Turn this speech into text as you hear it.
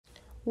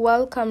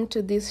Welcome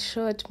to this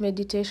short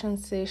meditation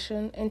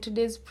session, and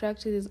today's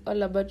practice is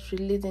all about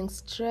releasing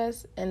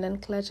stress and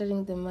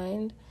uncluttering the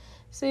mind.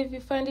 So if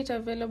you find it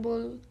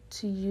available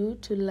to you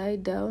to lie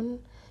down,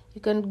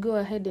 you can go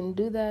ahead and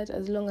do that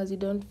as long as you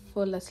don't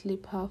fall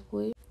asleep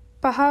halfway.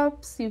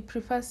 Perhaps you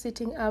prefer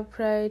sitting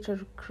upright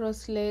or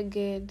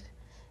cross-legged.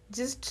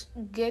 Just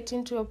get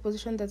into a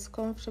position that's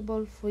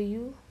comfortable for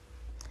you,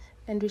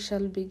 and we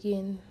shall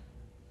begin.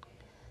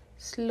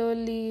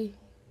 Slowly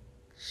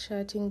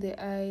shutting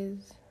the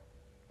eyes.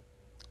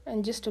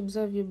 And just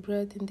observe your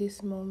breath in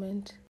this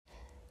moment.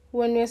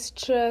 When we're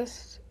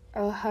stressed,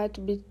 our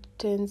heartbeat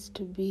tends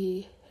to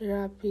be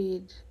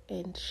rapid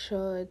and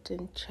short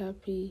and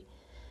choppy.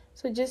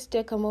 So just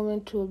take a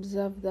moment to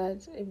observe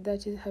that, if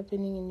that is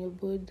happening in your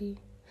body.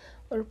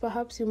 Or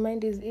perhaps your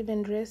mind is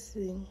even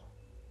racing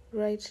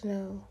right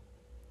now.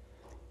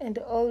 And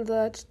all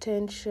that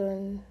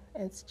tension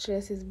and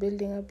stress is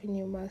building up in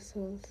your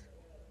muscles.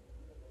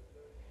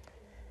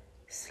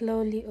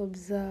 Slowly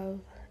observe.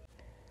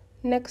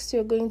 Next,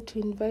 you're going to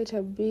invite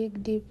a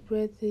big deep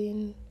breath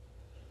in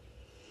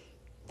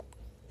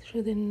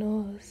through the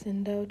nose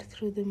and out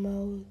through the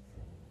mouth.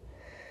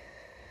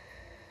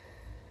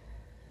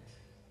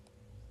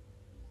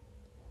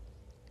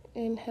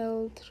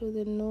 Inhale through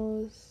the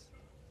nose.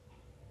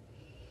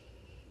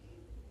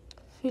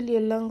 Feel your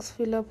lungs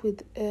fill up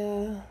with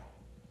air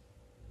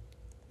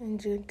and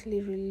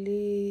gently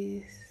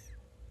release.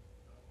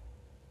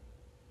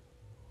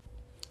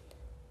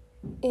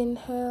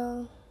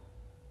 Inhale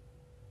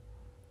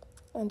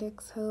and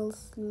exhale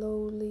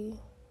slowly,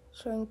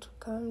 trying to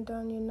calm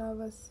down your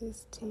nervous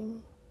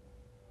system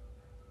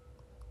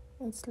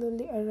and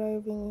slowly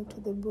arriving into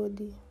the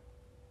body.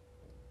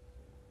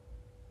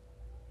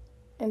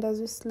 And as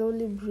you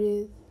slowly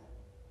breathe,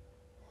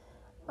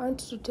 I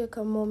want you to take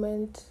a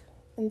moment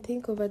and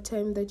think of a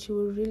time that you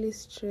were really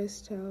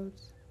stressed out.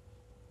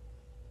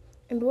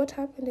 And what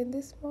happened in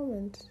this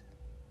moment?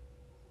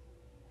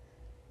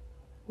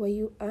 Were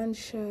you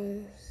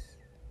anxious?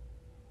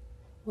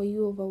 Were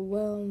you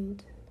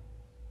overwhelmed?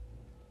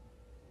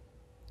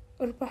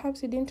 Or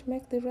perhaps you didn't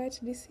make the right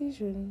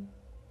decision?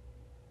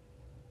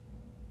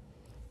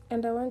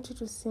 And I want you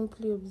to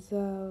simply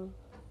observe.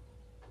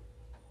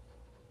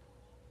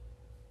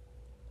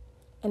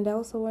 And I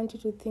also want you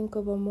to think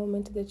of a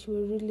moment that you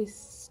were really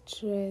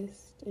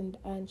stressed and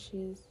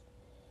anxious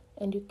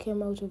and you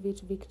came out of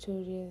it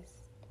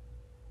victorious.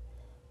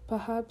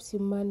 Perhaps you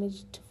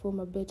managed to form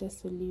a better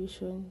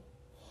solution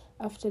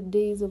after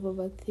days of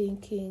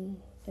overthinking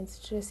and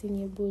stressing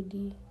your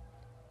body.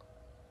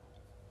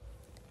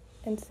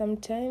 And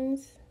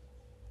sometimes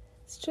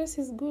stress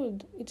is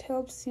good. It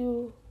helps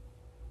you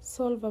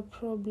solve a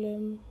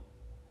problem.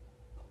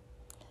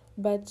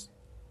 But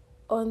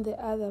on the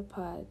other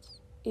part,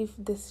 if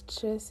the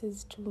stress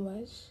is too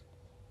much,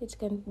 it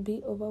can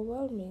be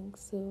overwhelming.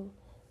 So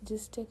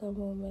just take a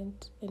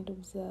moment and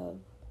observe.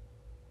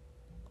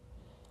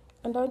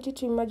 And I want you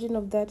to imagine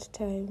of that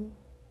time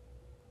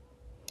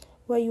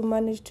where you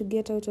managed to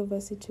get out of a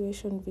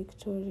situation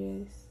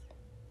victorious.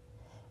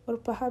 Or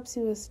perhaps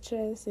you were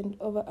stressed and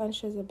over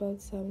anxious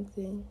about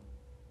something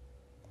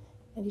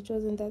and it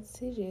wasn't that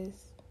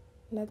serious.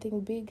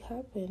 Nothing big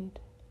happened.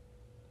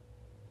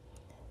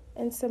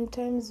 And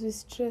sometimes we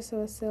stress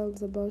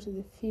ourselves about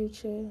the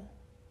future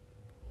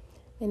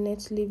and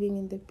not living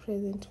in the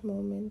present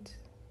moment.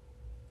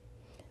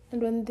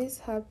 And when this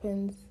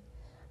happens,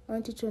 I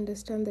want you to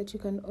understand that you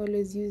can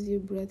always use your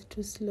breath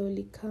to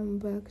slowly come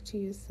back to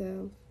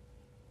yourself.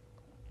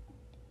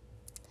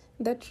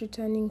 That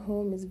returning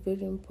home is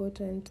very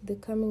important. The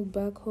coming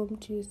back home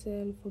to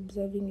yourself,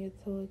 observing your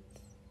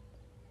thoughts.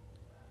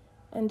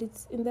 And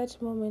it's in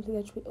that moment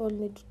that we all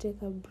need to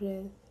take a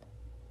breath.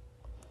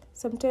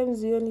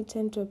 Sometimes we only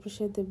tend to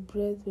appreciate the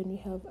breath when we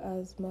have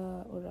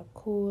asthma or a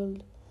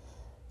cold.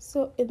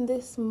 So in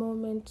this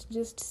moment,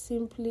 just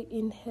simply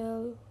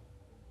inhale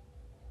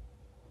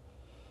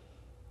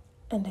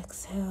and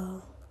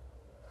exhale.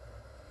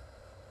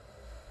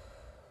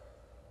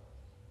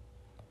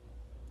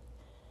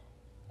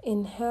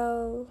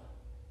 Inhale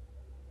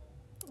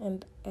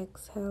and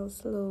exhale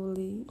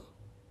slowly.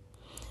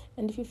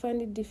 And if you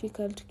find it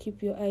difficult to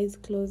keep your eyes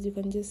closed, you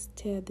can just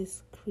stare at the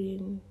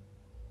screen.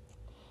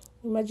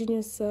 Imagine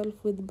yourself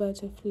with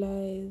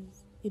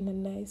butterflies in a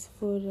nice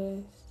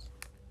forest,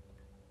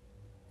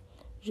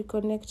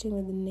 reconnecting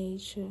with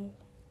nature.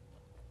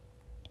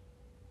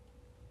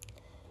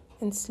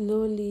 And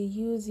slowly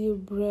use your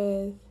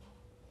breath.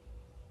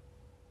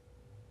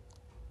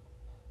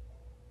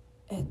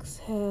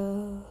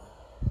 Exhale.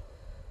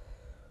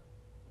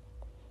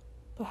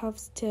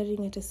 Perhaps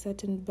staring at a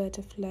certain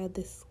butterfly at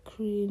the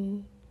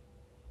screen,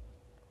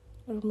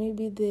 or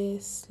maybe the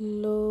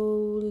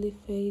slowly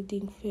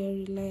fading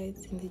fairy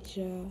lights in the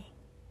jar.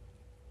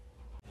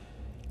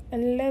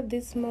 And let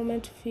this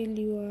moment fill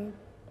you up.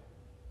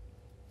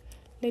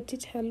 Let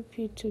it help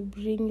you to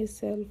bring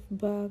yourself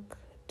back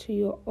to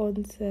your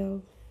own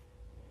self,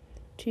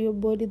 to your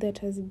body that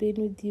has been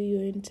with you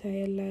your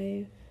entire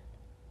life.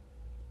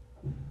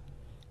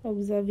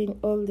 Observing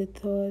all the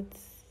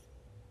thoughts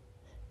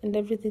and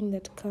everything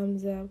that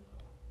comes up.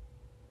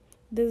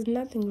 There's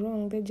nothing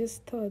wrong, they're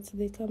just thoughts,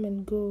 they come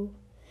and go.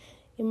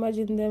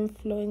 Imagine them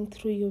flowing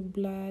through your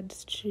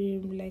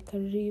bloodstream like a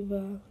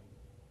river.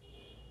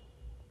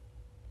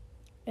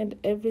 And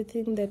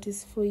everything that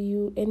is for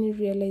you, any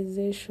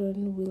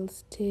realization will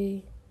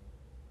stay.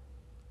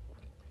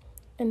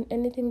 And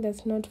anything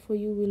that's not for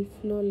you will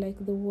flow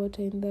like the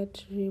water in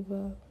that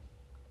river.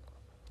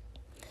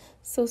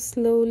 So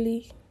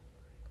slowly,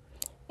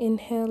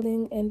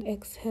 inhaling and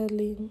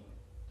exhaling.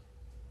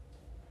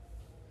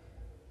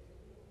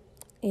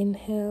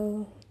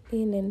 Inhale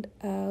in and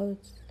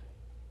out.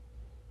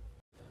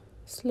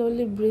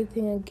 Slowly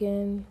breathing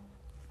again.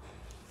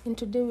 And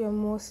today we are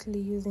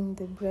mostly using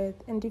the breath.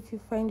 And if you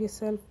find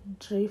yourself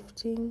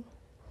drifting,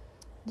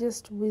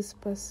 just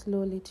whisper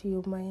slowly to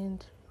your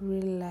mind,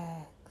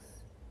 relax.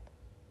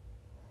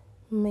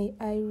 May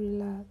I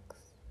relax.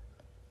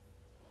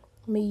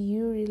 May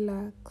you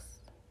relax.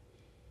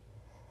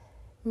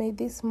 May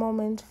this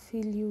moment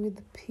fill you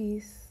with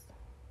peace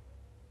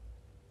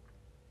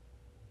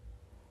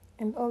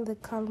and all the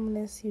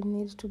calmness you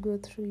need to go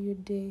through your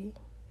day.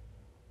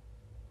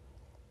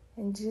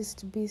 And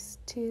just be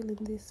still in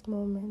this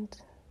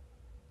moment.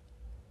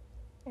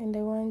 And I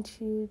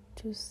want you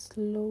to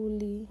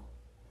slowly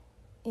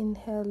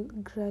inhale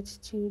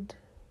gratitude,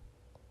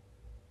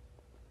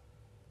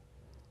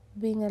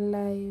 being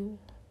alive,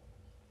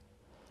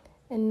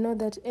 and know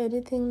that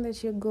anything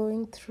that you're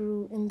going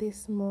through in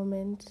this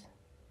moment,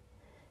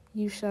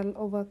 you shall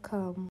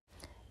overcome.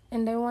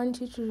 And I want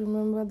you to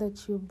remember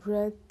that your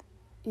breath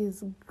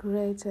is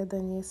greater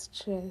than your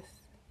stress.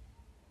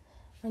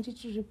 I want you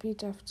to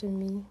repeat after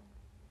me.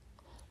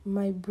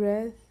 My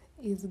breath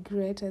is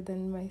greater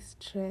than my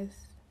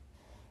stress.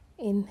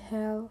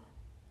 Inhale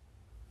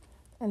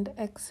and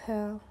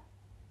exhale.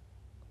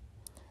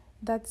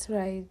 That's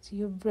right,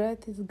 your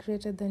breath is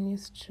greater than your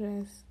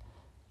stress.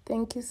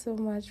 Thank you so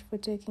much for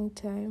taking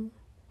time.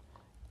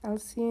 I'll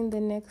see you in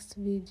the next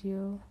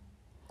video.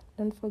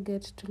 Don't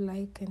forget to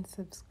like and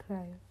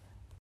subscribe.